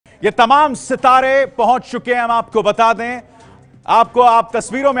ये तमाम सितारे पहुंच चुके हैं। हम आपको बता दें, आप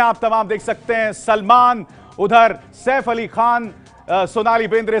तस्वीरों में आप तमाम देख सकते हैं। सलमान, उधर सैफ अली खान, सोनाली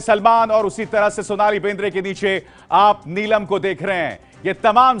बेंद्रे, सलमान, और उसी तरह से सोनाली बेंद्रे के नीचे आप नीलम को देख रहे हैं। ये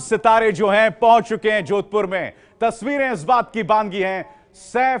तमाम सितारे जो हैं पहुंच चुके हैं जोधपुर में। तस्वीरें इस बात की बानगी हैं,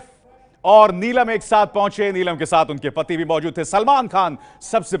 सैफ और नीलम एक साथ पहुंचे। नीलम के साथ उनके पति भी मौजूद थे। सलमान खान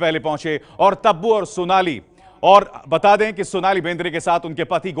सबसे पहले पहुंचे और तब्बू और सोनाली। और बता दें कि सोनाली बेंद्रे के साथ उनके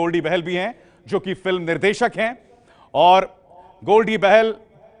पति गोल्डी बहल भी हैं, जो कि फिल्म निर्देशक हैं। और गोल्डी बहल,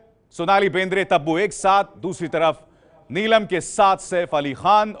 सोनाली बेंद्रे, तब्बू एक साथ, दूसरी तरफ नीलम के साथ सैफ अली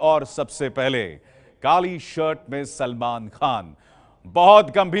खान और सबसे पहले काली शर्ट में सलमान खान बहुत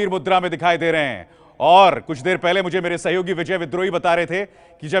गंभीर मुद्रा में दिखाई दे रहे हैं। और कुछ देर पहले मुझे मेरे सहयोगी विजय विद्रोही बता रहे थे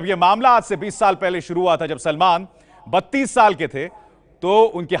कि जब यह मामला आज से 20 साल पहले शुरू हुआ था, जब सलमान 32 साल के थे, तो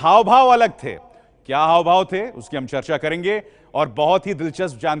उनके हाव भाव अलग थे। क्या हाव भाव थे उसकी हम चर्चा करेंगे और बहुत ही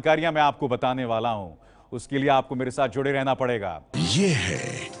दिलचस्प जानकारियां मैं आपको बताने वाला हूं। उसके लिए आपको मेरे साथ जुड़े रहना पड़ेगा। ये है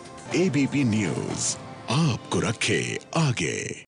एबीपी न्यूज, आपको रखे आगे।